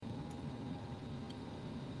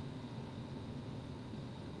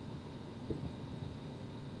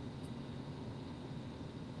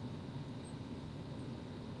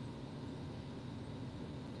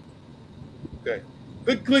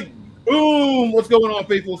Click, click, boom. What's going on,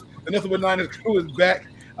 faithfuls? The Nothing But Niners crew is back.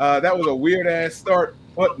 That was a weird-ass start.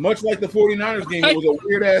 But much like the 49ers game, it was a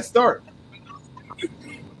weird-ass start.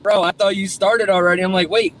 Bro, I thought you started already. I'm like,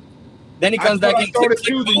 wait. Then he comes back and started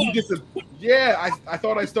too. Then you I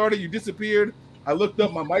thought I started. You disappeared. I looked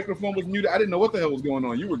up. My microphone was muted. I didn't know what the hell was going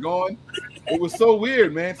on. You were gone. It was so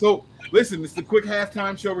weird, man. So listen, it's the quick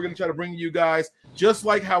halftime show. We're going to try to bring you guys, just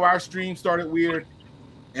like how our stream started weird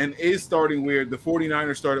and is starting weird. The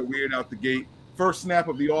 49ers started weird out the gate. First snap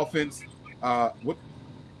of the offense. What?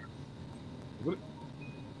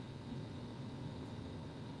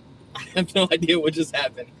 I have no idea what just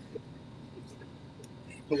happened.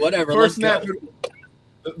 Whatever. First snap.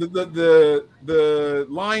 The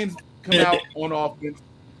Lions come out on offense,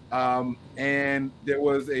 and there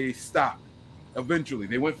was a stop. Eventually,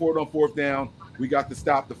 they went for it on fourth down. We got the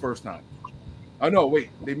stop the first time. Oh no, wait,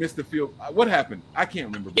 they missed the field. What happened? I can't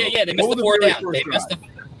remember. Bro. Yeah, they missed the fourth down.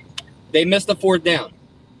 They missed the fourth down.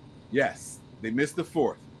 Yes, they missed the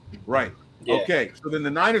fourth. Right. Yeah. Okay. So then the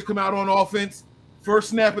Niners come out on offense. First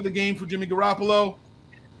snap of the game for Jimmy Garoppolo.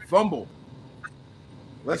 Fumble.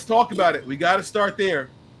 Let's talk about it. We got to start there.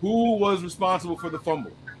 Who was responsible for the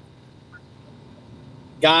fumble?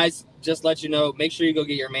 Guys, just let you know, make sure you go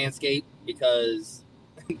get your Manscaped because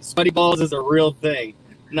sweaty balls is a real thing.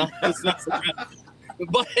 But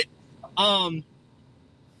I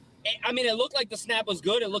mean, it looked like the snap was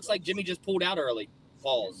good. It looks like Jimmy just pulled out early.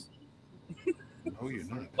 Pause. Oh, you're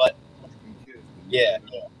not. But yeah.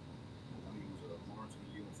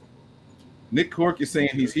 Nick Cork is saying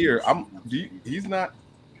he's here. He's not.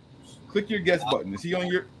 Click your guest button. Is he on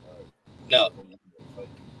your? No.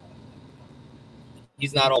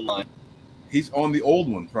 He's not on mine. He's on the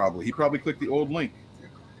old one, probably. He probably clicked the old link.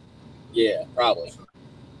 Yeah, probably.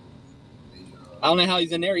 I don't know how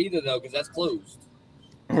he's in there either, though, because that's closed.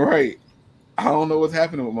 Right. I don't know what's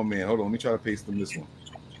happening with my man. Hold on. Let me try to paste him this one.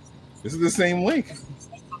 This is the same link.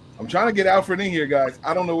 I'm trying to get Alfred in here, guys.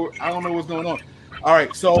 I don't know what's going on. All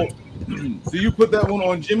right. So, do you put that one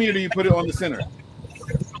on Jimmy or do you put it on the center?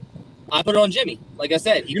 I put it on Jimmy. Like I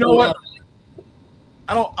said, you know what?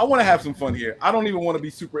 I want to have some fun here. I don't even want to be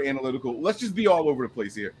super analytical. Let's just be all over the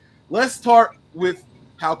place here. Let's start with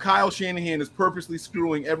how Kyle Shanahan is purposely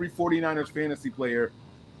screwing every 49ers fantasy player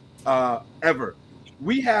ever.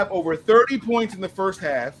 We have over 30 points in the first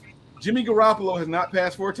half. Jimmy Garoppolo has not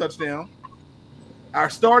passed for a touchdown. Our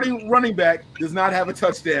starting running back does not have a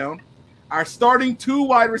touchdown. Our starting two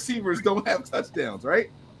wide receivers don't have touchdowns, right?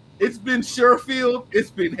 It's been Sherfield.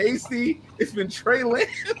 It's been Hasty. It's been Trey Lance.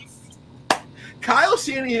 Kyle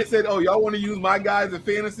Shanahan said, oh, y'all want to use my guys in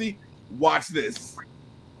fantasy? Watch this.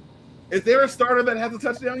 Is there a starter that has a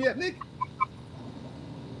touchdown yet, Nick?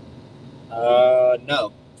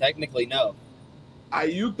 No. Technically, no.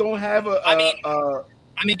 Ayuk don't have a. I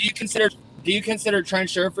mean, do you consider Trent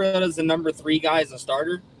Sherfield as the number 3 guy as a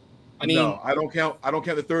starter? I mean, no, I don't count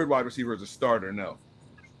the third wide receiver as a starter. No.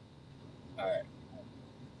 All right.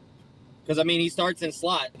 Because I mean, he starts in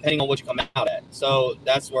slot depending on what you come out at. So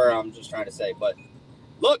that's where I'm just trying to say. But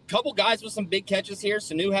look, couple guys with some big catches here.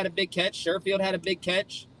 Sanu had a big catch. Sherfield had a big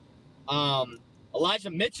catch.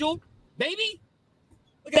 Elijah Mitchell, baby,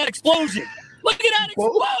 look at that explosion! Look at that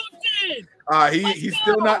explosion! He's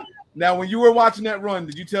still not. Now, when you were watching that run,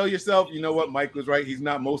 did you tell yourself, you know what, Mike was right? He's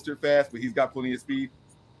not Mostert fast, but he's got plenty of speed.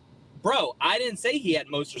 Bro, I didn't say he had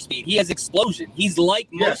Mostert speed. He has explosion. He's like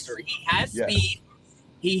Mostert. He has speed.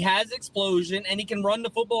 He has explosion, and he can run the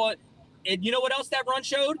football. And you know what else that run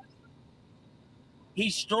showed?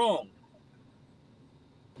 He's strong.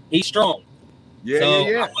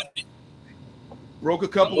 Yeah. Broke a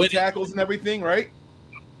couple of tackles and everything, right?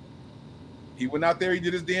 He went out there. He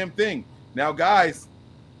did his damn thing. Now, guys,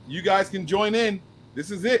 you guys can join in.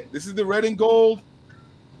 This is it. This is the red and gold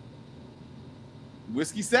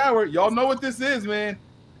whiskey sour. Y'all know what this is, man.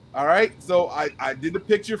 All right. So I did the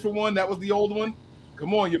picture for one. That was the old one.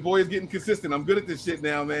 Come on, your boy is getting consistent. I'm good at this shit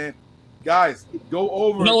now, man. Guys, go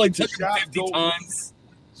over to shop 50 times.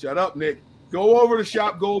 Shut up, Nick. Go over to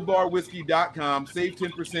shopgoldbarwhiskey.com, save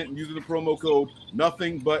 10% using the promo code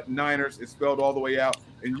Nothing But Niners. It's spelled all the way out.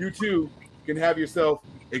 And you too can have yourself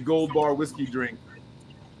a Gold Bar whiskey drink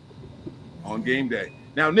on game day.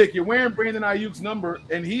 Now, Nick, you're wearing Brandon Ayuk's number,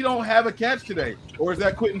 and he don't have a catch today. Or is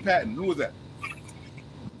that Quentin Patton? Who was that?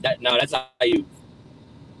 No, that's Ayuk.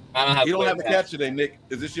 He don't have a catch today, Nick.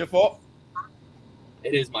 Is this your fault?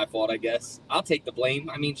 It is my fault, I guess. I'll take the blame.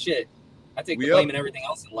 I mean, shit. I take the blame in everything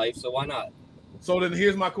else in life, so why not? So then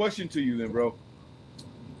here's my question to you then, bro.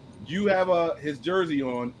 You have his jersey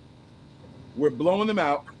on. We're blowing them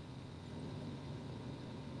out,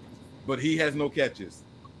 but he has no catches.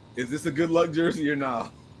 Is this a good luck jersey or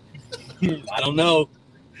not? I don't know.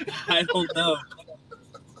 I don't know.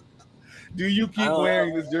 Do you keep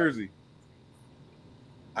wearing this jersey?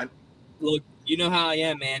 Look, you know how I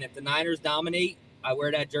am, man. If the Niners dominate, I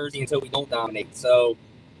wear that jersey until we don't dominate. So,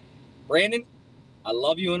 Brandon, I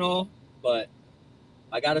love you and all, but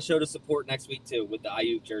I got to show the support next week, too, with the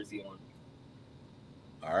Ayuk jersey on.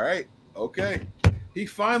 All right. Okay. He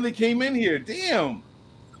finally came in here. Damn.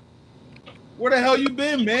 Where the hell you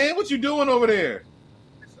been, man? What you doing over there?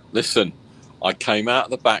 Listen, I came out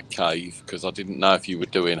of the back cave because I didn't know if you were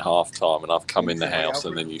doing halftime, and I've come in the house,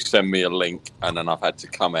 and then you send me a link, and then I've had to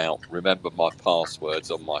come out, remember my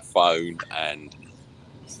passwords on my phone, and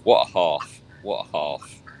what a half. What a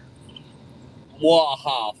half. What a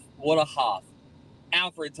half. What a half.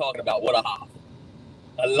 Alfred talking about what a half.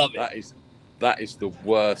 I love it. That is the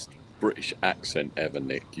worst British accent ever,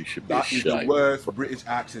 Nick. You should be ashamed. That is the worst British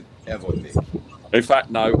accent ever, Nick. In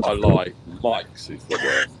fact, no, I lie. Mike's is the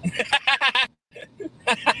worst.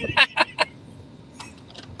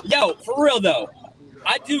 Yo, for real though,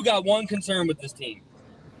 I do got one concern with this team,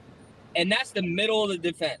 and that's the middle of the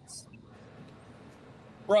defense.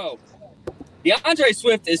 Bro, DeAndre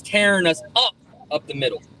Swift is tearing us up the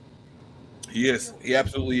middle. He is. He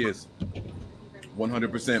absolutely is.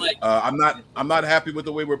 100%. I'm not happy with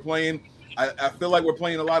the way we're playing. I feel like we're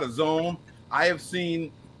playing a lot of zone. I have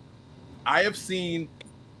seen Jason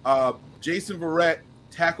Verrett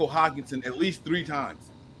tackle Hockenson at least 3 times.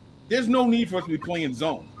 There's no need for us to be playing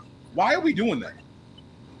zone. Why are we doing that?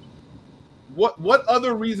 What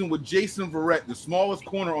other reason would Jason Verrett, the smallest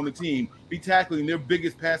corner on the team, be tackling their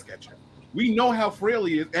biggest pass catcher? We know how frail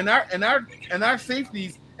he is, and our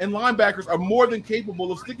safeties and linebackers are more than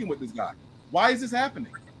capable of sticking with this guy. Why is this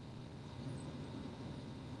happening?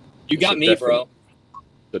 You got me, bro.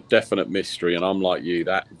 The definite mystery, and I'm like you.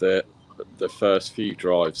 That the first few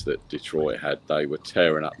drives that Detroit had, they were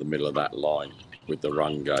tearing up the middle of that line with the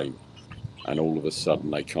run game, and all of a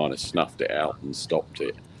sudden they kind of snuffed it out and stopped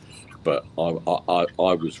it. But I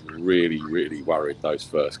was really, really worried those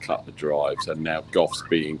first couple of drives, and now Goff's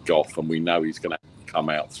being Goff, and we know he's going to come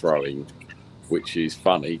out throwing, which is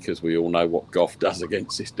funny because we all know what Goff does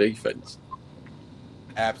against this defense.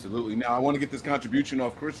 Absolutely. Now, I want to get this contribution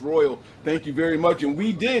off Chris Royal. Thank you very much. And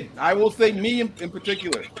we did. I will say me in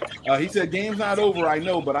particular. He said, game's not over, I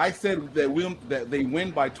know, but I said that they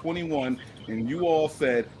win by 21, and you all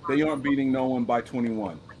said they aren't beating no one by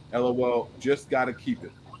 21. LOL, just got to keep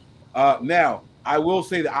it. Now, I will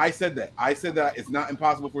say that I said that. I said that it's not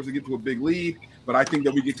impossible for us to get to a big lead, but I think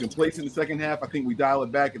that we get complacent in the second half. I think we dial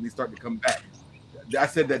it back and they start to come back. I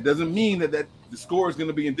said that doesn't mean that the score is going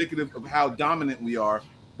to be indicative of how dominant we are,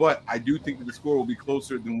 but I do think that the score will be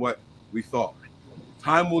closer than what we thought.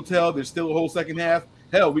 Time will tell. There's still a whole second half.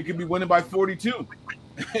 Hell, we could be winning by 42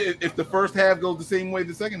 if the first half goes the same way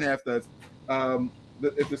the second half does.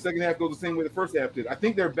 If the second half goes the same way the first half did. I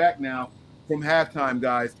think they're back now from halftime,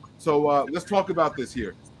 guys. So let's talk about this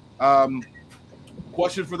here.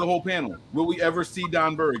 Question for the whole panel. Will we ever see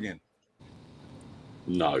Don Burr again?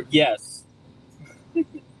 No. Yes.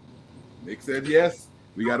 Nick said yes.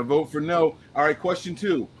 We got to vote for no. All right, question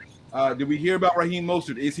 2. Did we hear about Raheem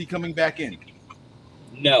Mostert? Is he coming back in?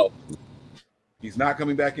 No. He's not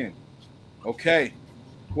coming back in. Okay.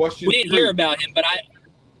 Question We didn't 3. hear about him, but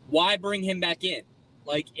why bring him back in?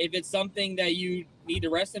 Like, if it's something that you need to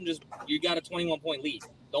rest him, you got a 21-point lead.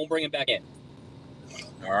 Don't bring him back in.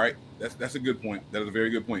 All right. That's a good point. That is a very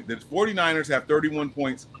good point. The 49ers have 31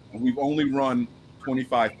 points, and we've only run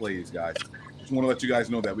 25 plays, guys. Just want to let you guys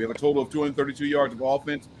know that. We have a total of 232 yards of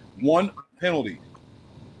offense, 1 penalty,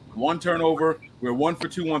 1 turnover. We're 1 for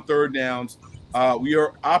 2 on third downs. We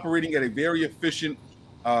are operating at a very efficient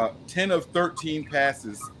 10 of 13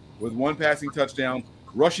 passes with 1 passing touchdown.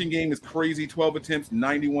 Rushing game is crazy, 12 attempts,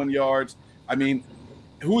 91 yards. I mean,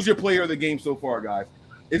 who's your player of the game so far, guys?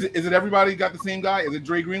 Is it everybody got the same guy? Is it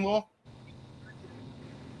Dre Greenlaw?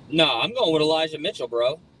 No, I'm going with Elijah Mitchell,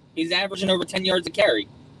 bro. He's averaging over 10 yards a carry.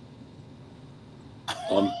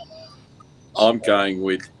 I'm going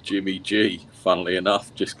with Jimmy G, funnily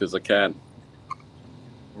enough, just because I can.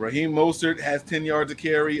 Raheem Mostert has 10 yards a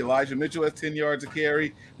carry. Elijah Mitchell has 10 yards a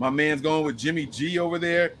carry. My man's going with Jimmy G over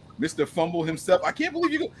there. Mr. Fumble himself. I can't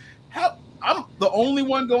believe you go. How I'm the only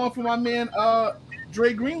one going for my man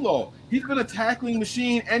Dre Greenlaw. He's been a tackling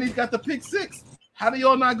machine and he's got the pick 6. How do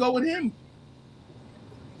y'all not go with him?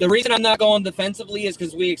 The reason I'm not going defensively is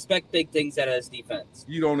because we expect big things out of this defense.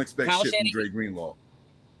 You don't expect Kyle shit from Shanahan, Dre Greenlaw.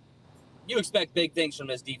 You expect big things from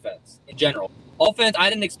this defense in general. Offense, I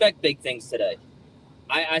didn't expect big things today.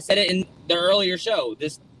 I said it in the earlier show.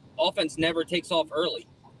 This offense never takes off early.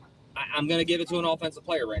 I'm going to give it to an offensive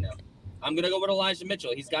player right now. I'm going to go with Elijah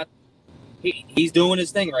Mitchell. He's doing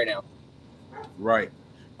his thing right now. Right.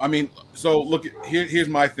 I mean, so look, here's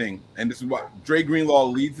my thing, and this is what Dre Greenlaw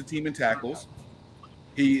leads the team in tackles.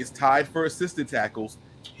 He is tied for assisted tackles.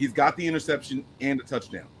 He's got the interception and the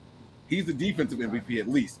touchdown. He's the defensive MVP at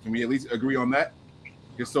least. Can we at least agree on that?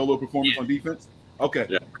 His solo performance on defense? Okay.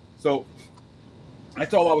 Yeah. So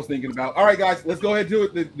that's all I was thinking about. All right, guys, let's go ahead and do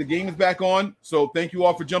it. The game is back on. So thank you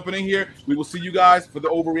all for jumping in here. We will see you guys for the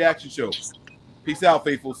Overreaction Show. Peace out,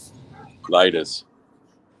 faithfuls. Laters.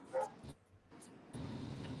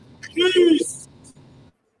 Peace.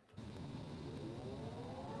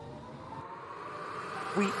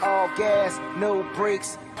 We all gas, no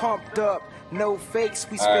brakes, pumped up, no fakes.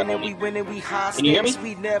 We spinning, we winning, we high Can you hear me? stakes.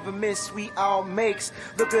 We never miss, we all makes.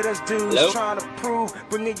 Look at us dudes Hello? trying to prove,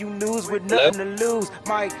 bringing you news with Hello? nothing to lose.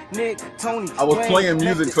 Mike, Nick, Tony. I was Wayne, playing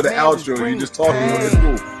music for the Memphis, outro. You bring just talking. pain. It's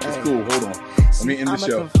cool. It's cool. Hold on. Let me end the I'ma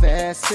show. confess